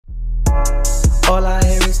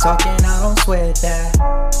talking, I don't sweat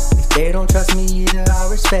that. If they don't trust me either, I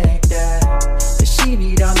respect that. If she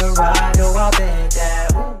be down the ride, oh, I'll bet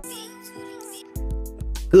that.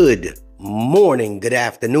 Good morning, good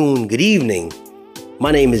afternoon, good evening. My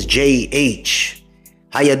name is JH.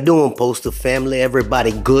 How you doing, Postal family?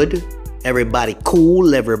 Everybody good? Everybody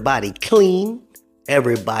cool? Everybody clean?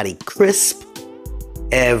 Everybody crisp?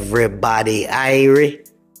 Everybody irie?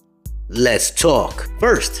 Let's talk.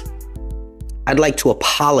 First, I'd like to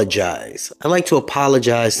apologize. I'd like to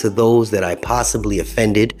apologize to those that I possibly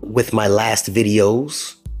offended with my last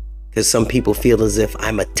videos, because some people feel as if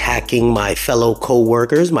I'm attacking my fellow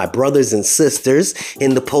co-workers, my brothers and sisters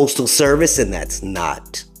in the Postal Service, and that's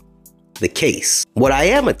not the case. What I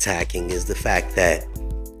am attacking is the fact that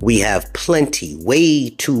we have plenty,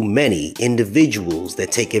 way too many individuals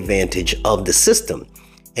that take advantage of the system.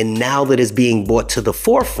 And now that it's being brought to the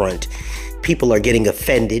forefront, people are getting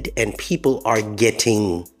offended and people are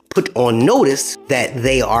getting put on notice that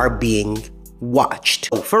they are being watched.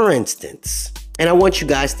 So for instance, and I want you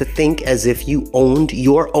guys to think as if you owned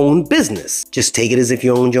your own business. Just take it as if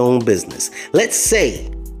you owned your own business. Let's say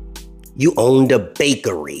you owned a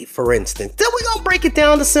bakery, for instance. Then we're gonna break it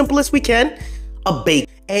down the simplest we can. A bake.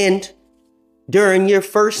 And during your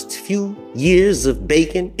first few years of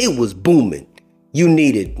baking, it was booming. You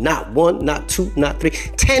needed not one, not two, not three,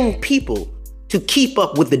 10 people to keep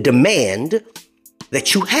up with the demand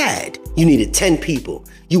that you had. You needed 10 people.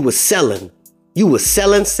 You were selling. You were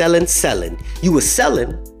selling. You were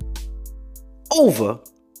selling over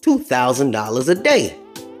 $2,000 a day.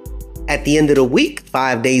 At the end of the week,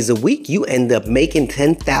 5 days a week, you end up making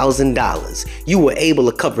 $10,000. You were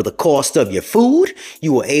able to cover the cost of your food.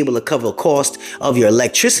 You were able to cover the cost of your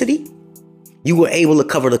electricity. You were able to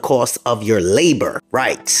cover the cost of your labor.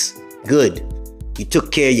 Right. Good. You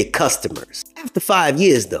took care of your customers. After 5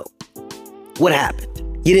 years, though, what happened?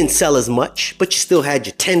 You didn't sell as much, but you still had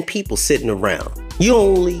your 10 people sitting around. You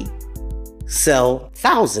only sell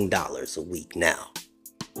 $1,000 a week now,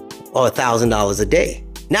 or $1,000 a day.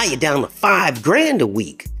 Now you're down to $5,000 a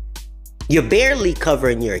week. You're barely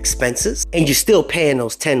covering your expenses and you're still paying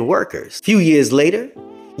those 10 workers. A few years later,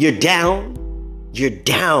 you're down to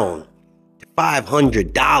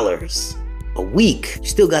 $500 a week. You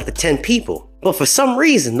still got the 10 people. But for some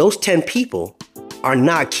reason, those 10 people are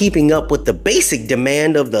not keeping up with the basic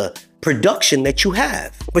demand of the production that you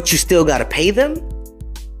have. But you still got to pay them.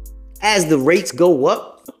 As the rates go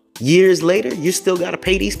up, years later, you still got to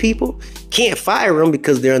pay these people. Can't fire them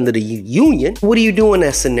because they're under the union. What do you do in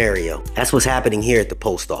that scenario? That's what's happening here at the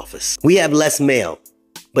post office. We have less mail,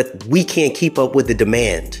 but we can't keep up with the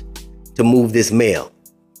demand to move this mail.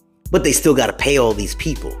 But they still got to pay all these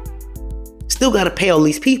people. Still got to pay all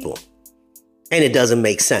these people. And it doesn't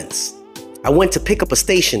make sense. I went to pick up a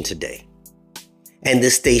station today, and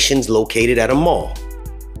this station's located at a mall.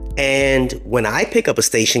 And when I pick up a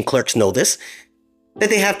station, clerks know this, that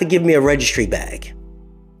they have to give me a registry bag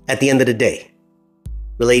at the end of the day.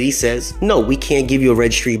 The lady says, no, we can't give you a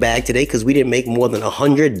registry bag today because we didn't make more than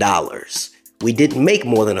 $100. We didn't make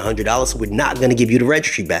more than $100, so we're not going to give you the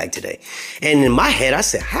registry bag today. And in my head, I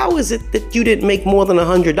said, how is it that you didn't make more than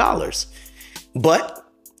 $100? But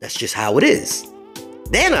that's just how it is.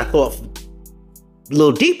 Then I thought a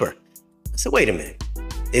little deeper. I said, wait a minute.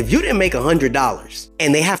 If you didn't make $100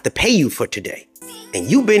 and they have to pay you for today, and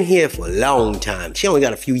you've been here for a long time, she only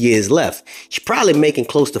got a few years left, she's probably making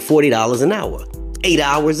close to $40 an hour, 8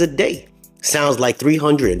 hours a day. Sounds like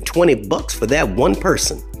 $320 for that one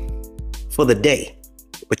person for the day.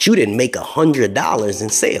 But you didn't make $100 in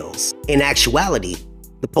sales. In actuality,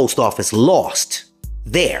 the post office lost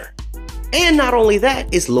there. And not only that,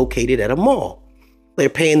 it's located at a mall. They're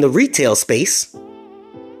paying the retail space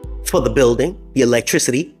for the building, the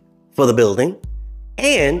electricity for the building,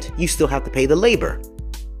 and you still have to pay the labor.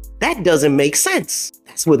 That doesn't make sense.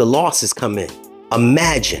 That's where the losses come in.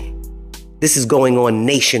 Imagine this is going on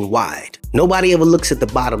nationwide. Nobody ever looks at the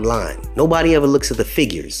bottom line. Nobody ever looks at the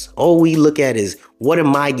figures. All we look at is, what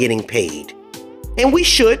am I getting paid? And we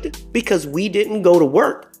should, because we didn't go to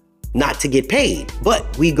work not to get paid,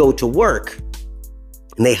 but we go to work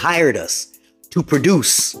and they hired us to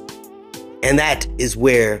produce. And that is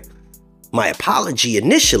where my apology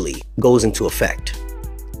initially goes into effect,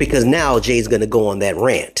 because now Jay's gonna go on that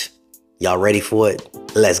rant. Y'all ready for it?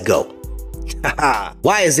 Let's go.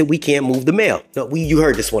 Why is it we can't move the mail? No, you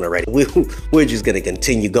heard this one already. We're just gonna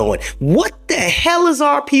continue going. What the hell is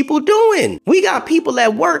our people doing? We got people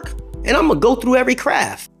at work, and I'm gonna go through every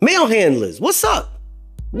craft. Mail handlers, what's up?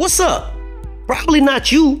 What's up? Probably not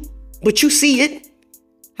you, but you see it.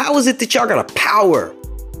 How is it that y'all gotta power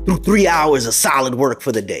through 3 hours of solid work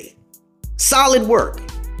for the day? Solid work.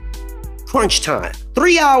 crunch time.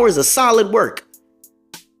 3 hours of solid work,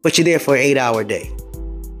 but you're there for an 8-hour day.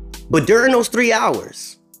 But during those 3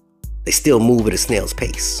 hours, they still move at a snail's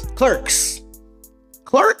pace. Clerks,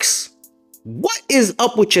 what is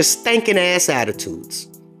up with your stinking ass attitudes?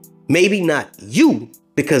 Maybe not you,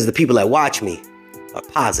 because the people that watch me are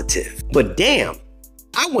positive. But damn,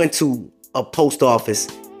 I went to a post office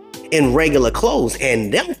in regular clothes,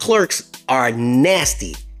 and them clerks are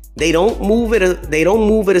nasty. They don't move at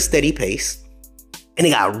a steady pace, and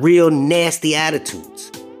they got real nasty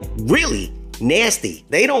attitudes. Really nasty.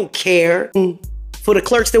 They don't care for the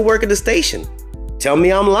clerks that work at the station. Tell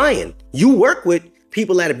me I'm lying. You work with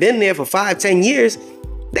people that have been there for 5-10 years.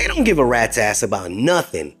 They don't give a rat's ass about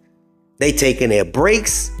nothing. They taking their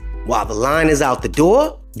breaks while the line is out the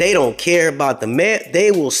door. They don't care about the mail.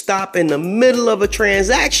 They will stop in the middle of a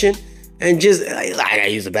transaction and just, I gotta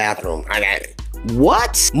use the bathroom.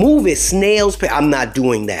 What? Move at snail's pace. I'm not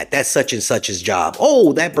doing that. That's such and such's job.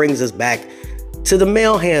 Oh, that brings us back to the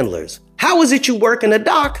mail handlers. How is it you work in a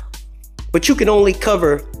dock, but you can only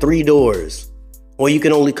cover 3 doors, or you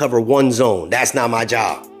can only cover 1 zone? That's not my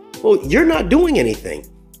job. Well, you're not doing anything.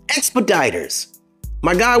 Expediters.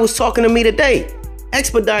 My guy was talking to me today.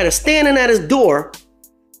 Expediter standing at his door,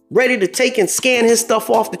 ready to take and scan his stuff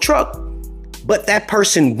off the truck, but that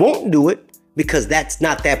person won't do it because that's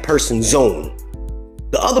not that person's zone.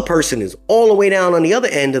 The other person is all the way down on the other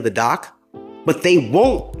end of the dock, but they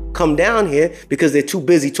won't come down here because they're too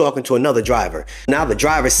busy talking to another driver. Now the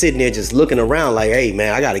driver's sitting there just looking around like, hey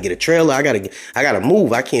man, I gotta get a trailer, I gotta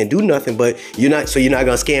move, I can't do nothing, but you're not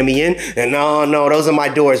gonna scan me in? And no, those are my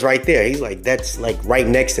doors right there. He's like, that's like right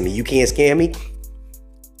next to me, you can't scan me?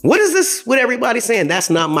 What is this with everybody saying? That's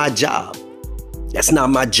not my job. That's not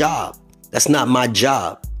my job. That's not my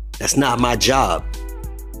job. That's not my job.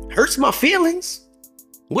 Hurts my feelings.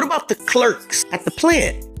 What about the clerks at the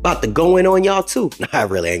plant? About to go in on y'all too. I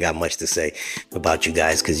really ain't got much to say about you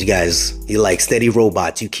guys, because you're like steady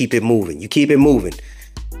robots. You keep it moving. You keep it moving.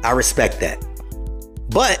 I respect that.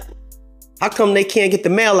 But how come they can't get the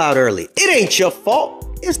mail out early? It ain't your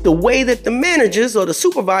fault. It's the way that the managers or the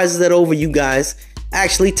supervisors that over you guys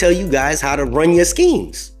actually tell you guys how to run your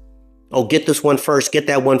schemes. Oh, get this one first, get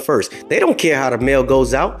that one first. They don't care how the mail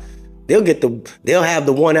goes out. They'll have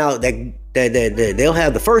the one out they'll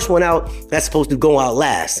have the first one out that's supposed to go out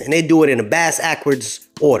last, and they do it in a bass-ackwards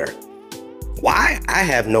order. Why? I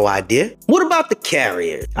have no idea. What about the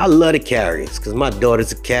carriers? I love the carriers because my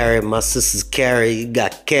daughter's a carrier, my sister's a carrier, you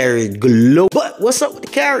got carriers galore. But what's up with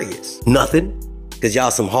the carriers? Nothing, because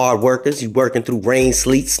y'all some hard workers. You working through rain,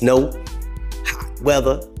 sleet, snow, hot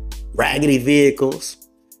weather, raggedy vehicles.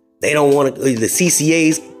 They don't want to, the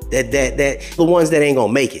CCAs, the ones that ain't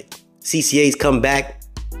gonna make it. CCAs come back,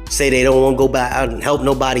 say they don't want to go back out and help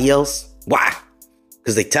nobody else. Why?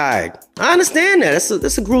 Because they tired. I understand that.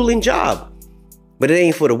 That's a grueling job. But it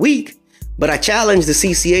ain't for the weak. But I challenge the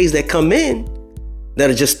CCAs that come in, that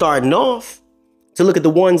are just starting off, to look at the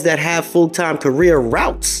ones that have full-time career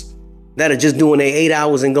routes, that are just doing their 8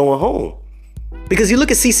 hours and going home. Because you look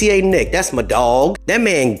at CCA Nick, that's my dog. That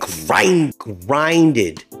man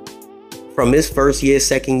grinded from his first year,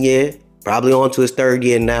 second year, probably on to his third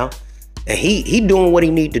year now. And he doing what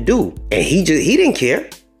he need to do. And he didn't care.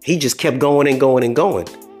 He just kept going and going and going.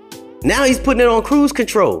 Now he's putting it on cruise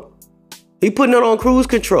control. He's putting it on cruise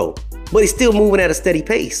control, but he's still moving at a steady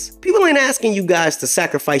pace. People ain't asking you guys to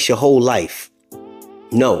sacrifice your whole life.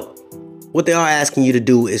 No. What they are asking you to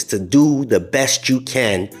do is to do the best you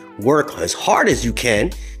can, work as hard as you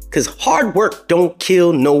can, because hard work don't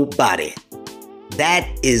kill nobody. That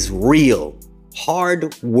is real.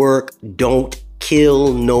 Hard work don't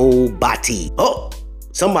kill nobody. Oh,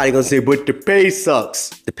 somebody gonna say, but the pay sucks.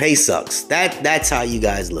 The pay sucks. That's how you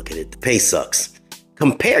guys look at it. The pay sucks.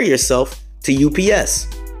 Compare yourself to UPS.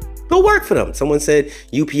 Go work for them. Someone said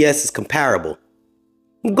UPS is comparable.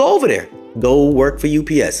 Go over there. Go work for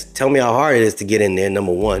UPS. Tell me how hard it is to get in there,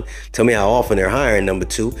 number one. Tell me how often they're hiring, number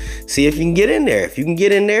two. See if you can get in there. If you can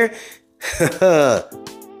get in there,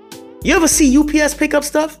 you ever see UPS pick up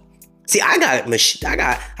stuff? See, I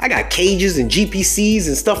got cages and GPCs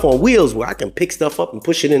and stuff on wheels where I can pick stuff up and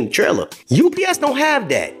push it in the trailer. UPS don't have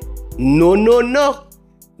that. No.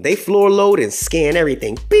 They floor load and scan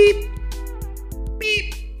everything. Beep,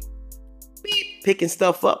 beep, beep. Picking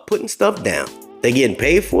stuff up, putting stuff down. They getting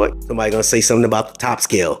paid for it? Somebody gonna say something about the top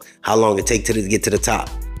scale. How long it take to get to the top?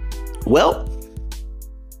 Well,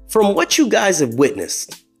 from what you guys have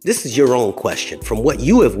witnessed, this is your own question. From what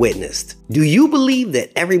you have witnessed, do you believe that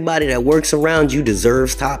everybody that works around you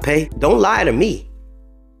deserves top pay? Don't lie to me,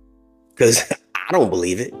 because I don't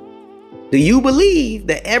believe it. Do you believe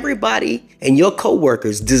that everybody and your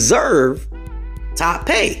coworkers deserve top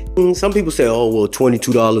pay? Some people say, oh, well,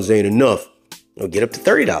 $22 ain't enough. Get up to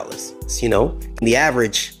 $30. You know, the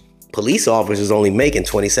average police officer is only making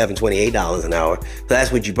 $27, $28 an hour. So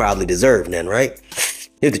that's what you probably deserve then, right?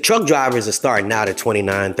 If the truck drivers are starting out at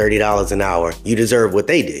 $29, $30 an hour, you deserve what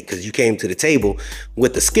they did because you came to the table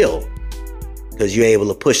with the skill, because you're able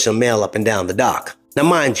to push some mail up and down the dock. Now,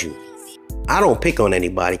 mind you, I don't pick on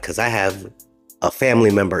anybody because I have a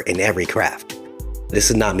family member in every craft. This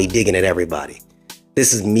is not me digging at everybody.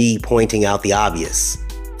 This is me pointing out the obvious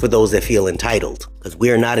for those that feel entitled, because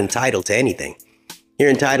we are not entitled to anything. You're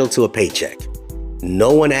entitled to a paycheck.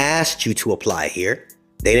 No one asked you to apply here.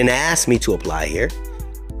 They didn't ask me to apply here.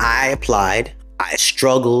 I applied, I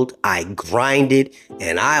struggled, I grinded,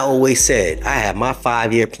 and I always said I have my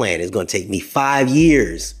 5-year plan. It's gonna take me 5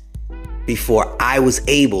 years before I was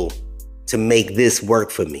able to make this work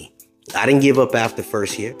for me. I didn't give up after the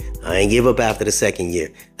first year. I didn't give up after the second year.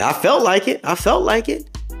 I felt like it.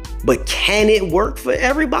 But can it work for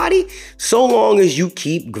everybody? So long as you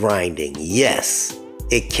keep grinding, yes,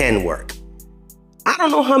 it can work. I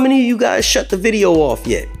don't know how many of you guys shut the video off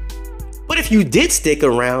yet. But if you did stick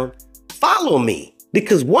around, follow me.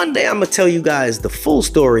 Because one day I'm gonna tell you guys the full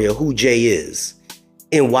story of who Jay is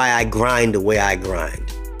and why I grind the way I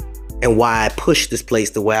grind and why I push this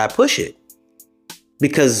place the way I push it.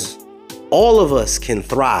 Because all of us can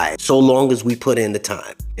thrive so long as we put in the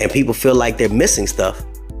time. And people feel like they're missing stuff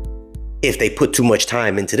if they put too much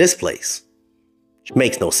time into this place, which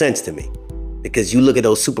makes no sense to me. Because you look at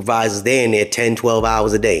those supervisors, they're in there 10, 12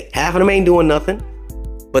 hours a day. Half of them ain't doing nothing,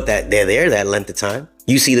 but they're there that length of time.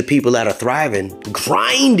 You see the people that are thriving,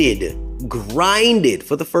 grinded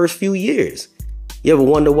for the first few years. You ever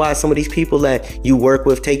wonder why some of these people that you work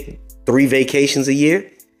with take 3 vacations a year?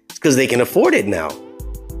 It's because they can afford it now.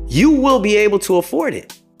 You will be able to afford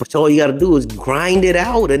it. But all you gotta do is grind it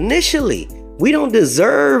out initially. We don't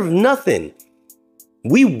deserve nothing.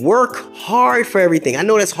 We work hard for everything. I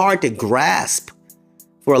know that's hard to grasp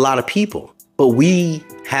for a lot of people, but we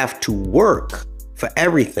have to work for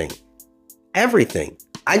everything. Everything.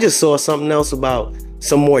 I just saw something else about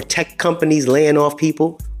some more tech companies laying off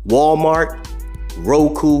people. Walmart,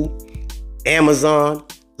 Roku, Amazon,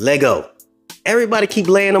 Lego. Everybody keep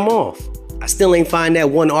laying them off. I still ain't find that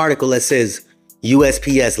one article that says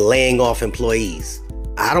USPS laying off employees.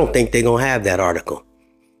 I don't think they're gonna have that article.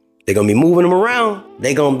 They're gonna be moving them around.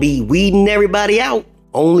 They're gonna be weeding everybody out.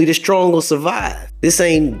 Only the strong will survive. This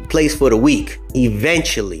ain't a place for the weak.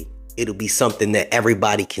 Eventually, it'll be something that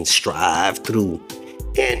everybody can strive through.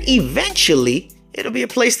 And eventually, it'll be a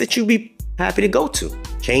place that you'll be happy to go to.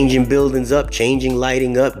 Changing buildings up, changing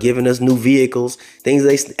lighting up, giving us new vehicles, things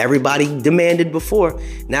everybody demanded before.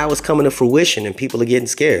 Now it's coming to fruition and people are getting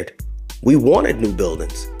scared. We wanted new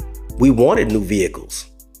buildings. We wanted new vehicles.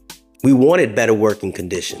 We wanted better working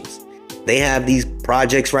conditions. They have these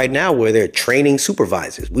projects right now where they're training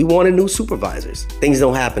supervisors. We wanted new supervisors. Things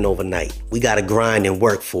don't happen overnight. We gotta grind and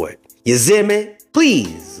work for it. You see me?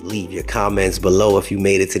 Please leave your comments below if you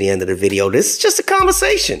made it to the end of the video. This is just a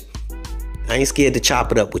conversation. I ain't scared to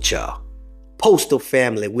chop it up with y'all. Postal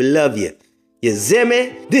family, we love you. You see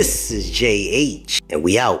me? This is JH, and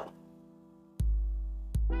we out.